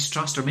fresh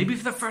trust, or maybe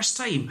for the first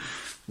time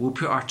we'll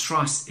put our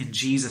trust in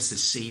Jesus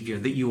as Saviour,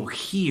 that you will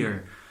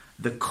hear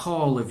the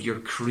call of your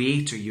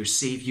Creator, your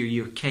Saviour,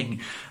 your King,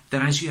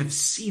 that as you have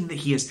seen that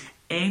he has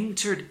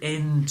entered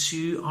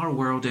into our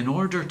world in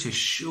order to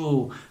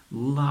show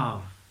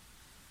love,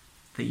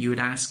 that you would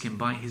ask him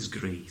by his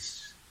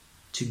grace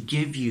to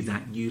give you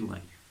that new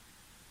life,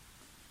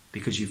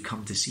 because you've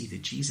come to see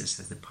that Jesus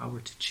has the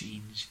power to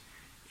change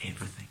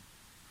everything.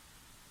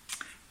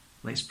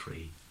 Let's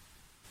pray.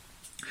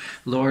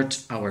 Lord,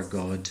 our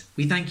God,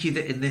 we thank you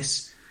that in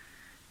this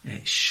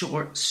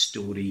short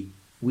story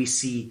we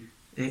see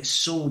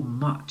so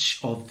much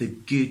of the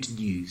good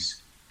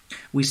news.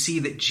 We see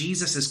that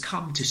Jesus has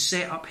come to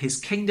set up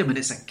his kingdom, and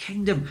it's a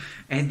kingdom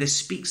that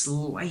speaks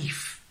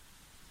life,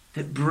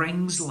 that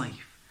brings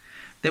life.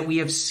 That we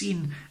have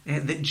seen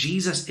that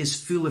Jesus is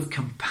full of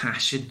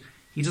compassion.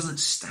 He doesn't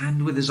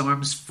stand with his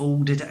arms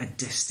folded at a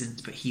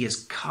distance, but he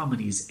has come and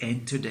he's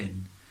entered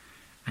in.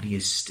 And he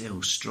is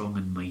still strong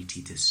and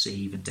mighty to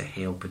save and to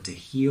help and to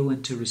heal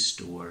and to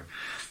restore.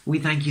 We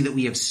thank you that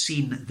we have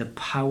seen the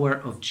power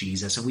of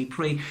Jesus, and we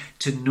pray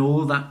to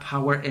know that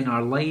power in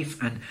our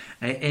life and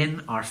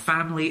in our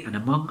family and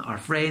among our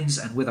friends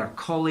and with our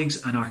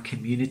colleagues and our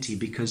community,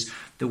 because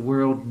the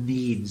world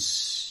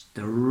needs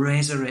the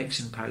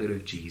resurrection power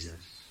of Jesus.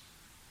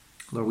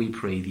 Lord, we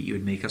pray that you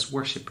would make us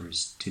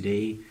worshippers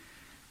today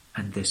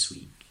and this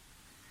week,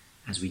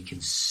 as we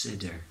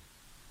consider,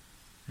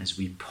 as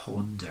we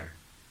ponder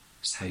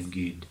just how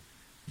good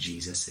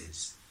Jesus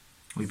is.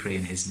 We pray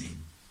in his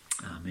name.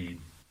 Amen.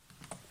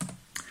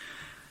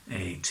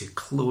 To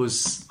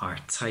close our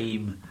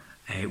time,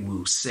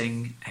 we'll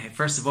sing,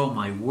 first of all,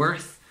 my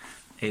worth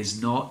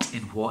is not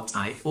in what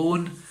I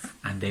own,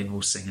 and then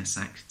we'll sing a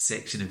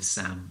section of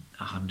Psalm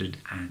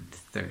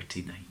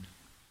 139.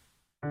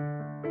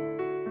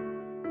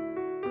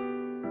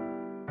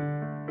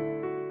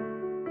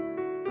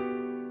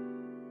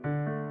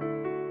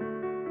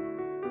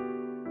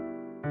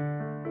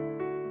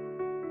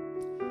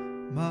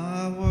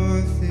 My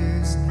worth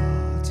is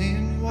not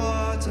in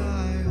what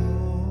I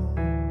own,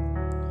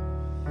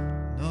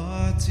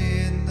 not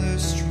in the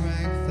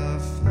strength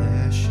of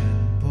flesh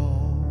and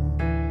bone,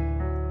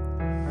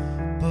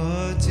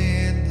 but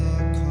in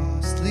the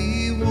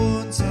costly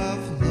wounds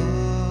of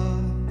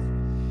love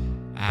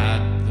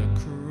at the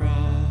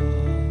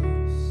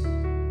cross.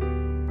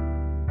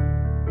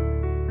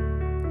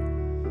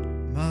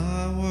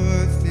 My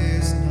worth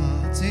is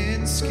not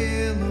in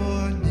skill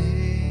or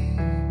name,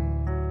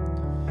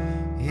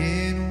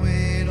 in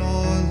weight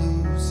or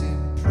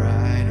losing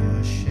pride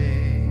or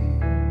shame,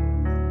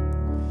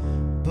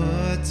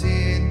 but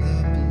in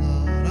the blood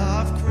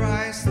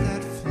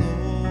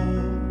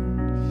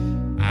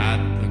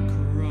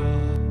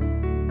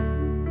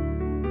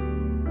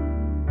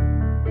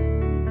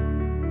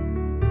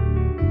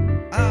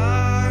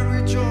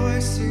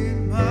rejoice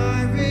in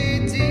my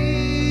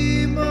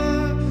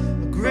Redeemer,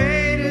 the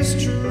greatest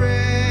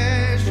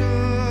treasure,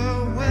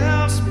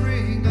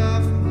 wellspring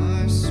of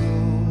my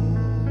soul.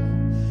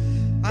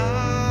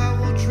 I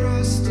will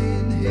trust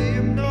in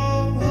him,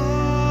 no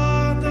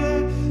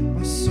other.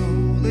 My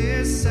soul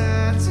is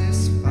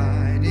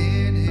satisfied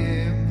in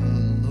him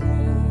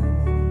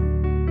alone.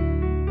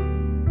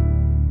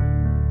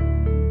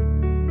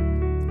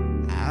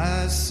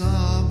 As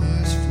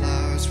summer's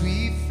flowers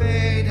we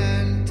fade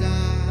and die,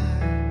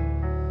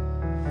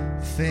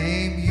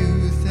 fame,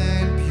 youth,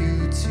 and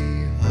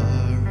beauty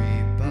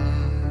hurry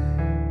by,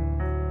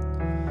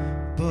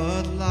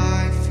 but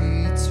life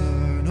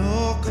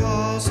eternal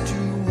calls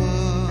to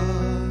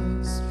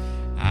us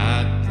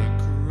at the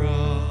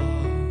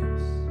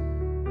cross.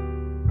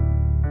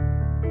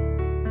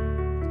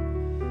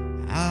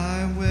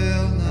 I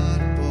will not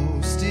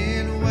boast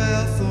in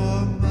wealth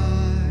or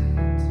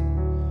might,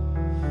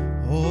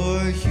 or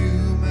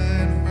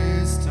human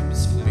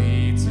wisdom's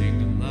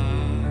fleeting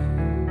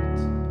light,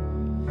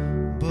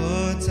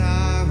 but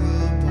I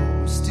will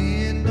boast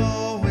in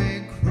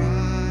knowing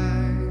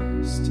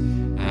Christ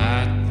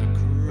at the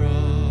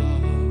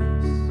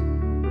cross.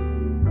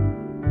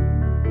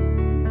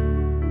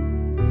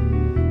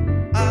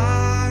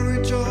 I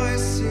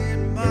rejoice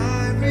in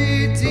my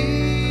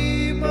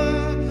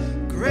Redeemer,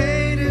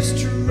 greatest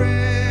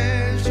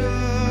treasure,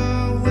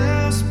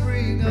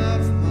 wellspring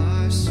of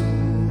my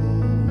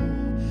soul.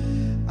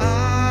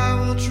 I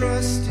will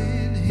trust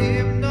in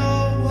him,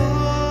 no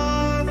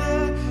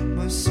other.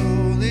 My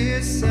soul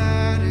is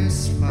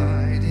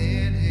satisfied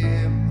in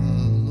him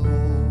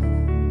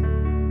alone.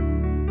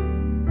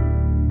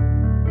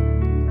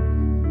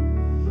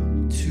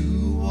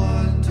 Two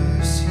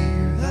wonders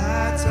here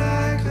that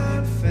I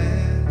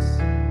confess,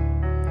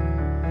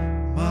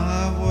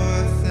 my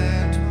worth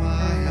and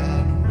my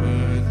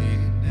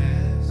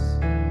unworthiness,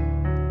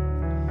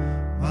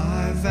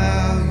 my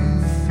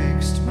value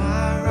fixed,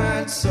 my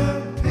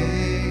ransom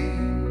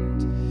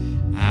paid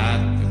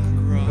at the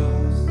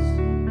cross.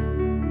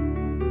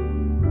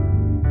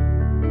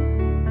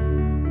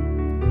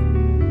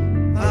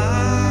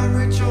 I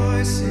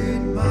rejoice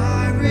in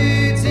my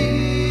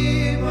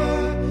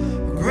Redeemer,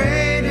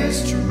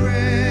 greatest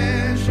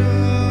treasure,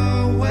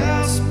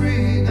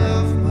 wellspring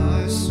of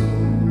my soul.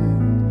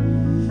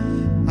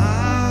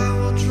 I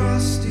will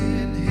trust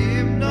in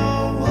him,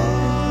 no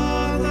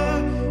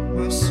other.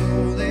 My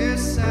soul is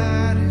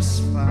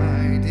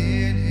satisfied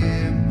in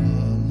him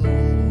alone.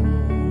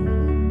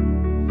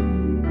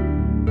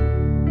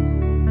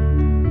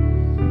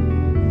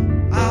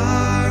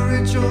 I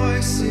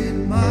rejoice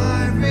in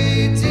my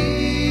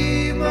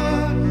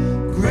Redeemer,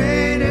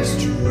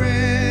 greatest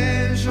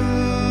treasure,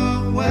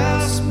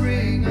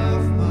 wellspring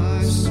of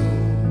my soul.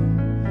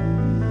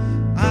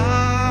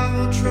 I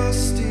will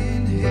trust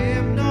in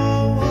him,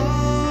 no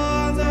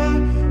other.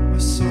 My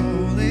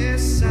soul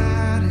is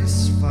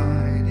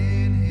satisfied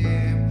in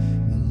him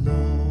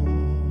alone.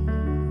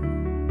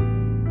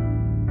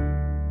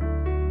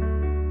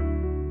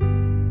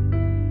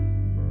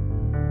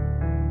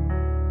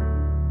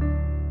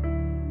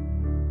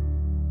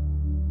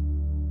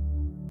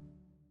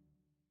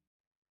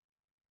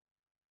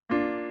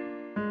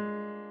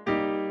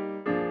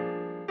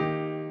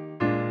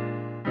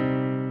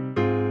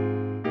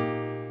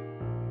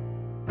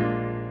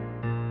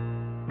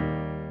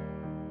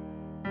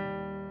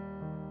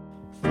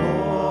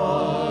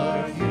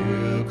 For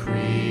you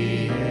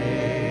created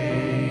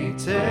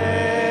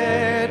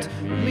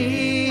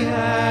me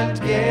and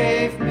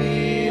gave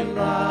me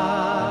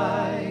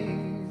life.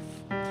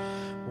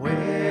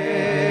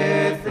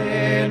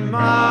 Within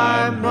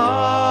my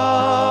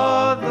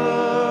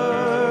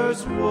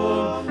mother's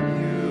womb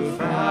you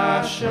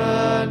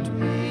fashioned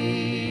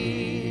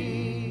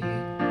me.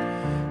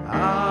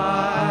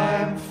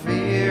 I'm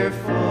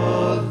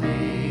fearfully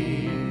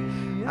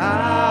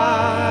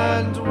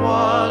and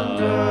wonderfully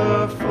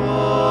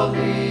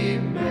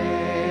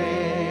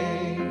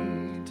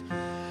made.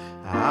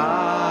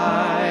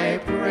 I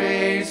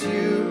praise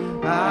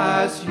you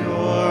as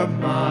your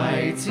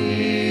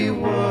mighty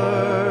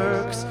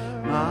works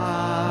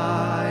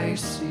I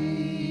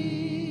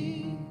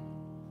see.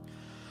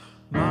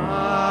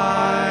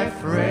 My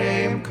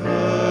frame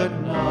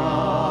could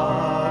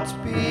not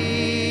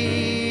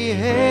be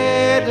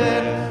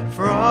hidden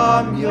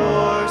from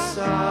your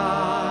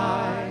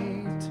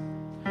sight.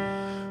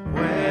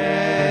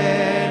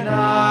 When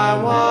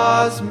I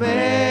was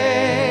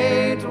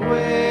made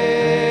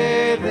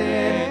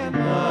within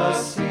the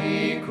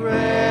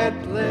secret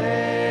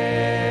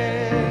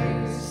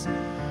place,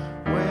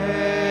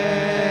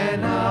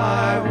 when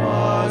I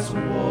was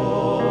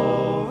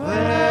woven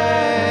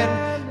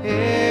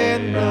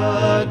in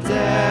the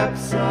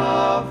depths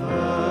of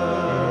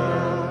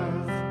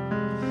earth,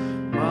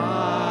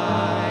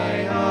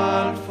 my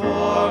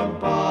unformed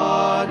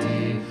body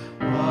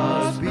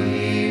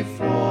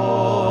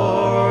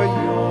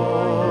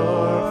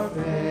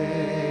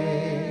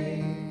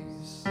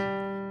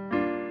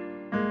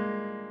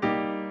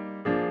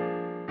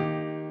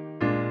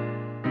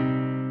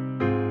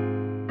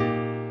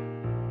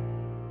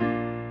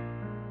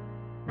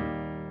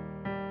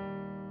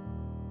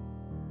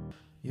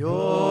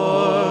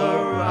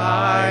Your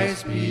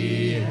eyes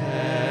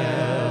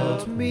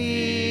beheld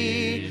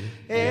me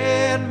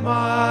in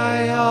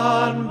my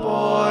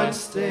unborn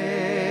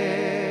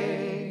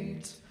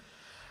state,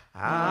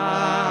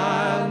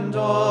 and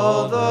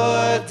all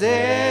the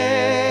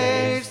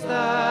days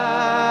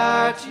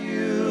that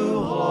you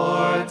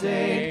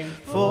ordained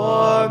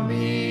for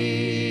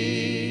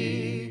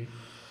me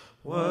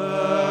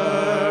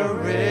were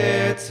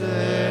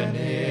written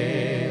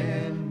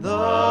in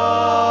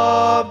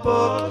the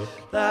book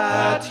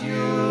that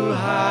you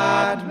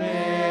had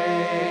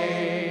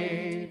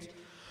made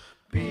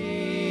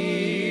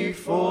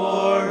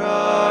before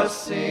a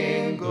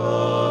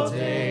single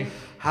day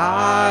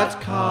had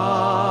come.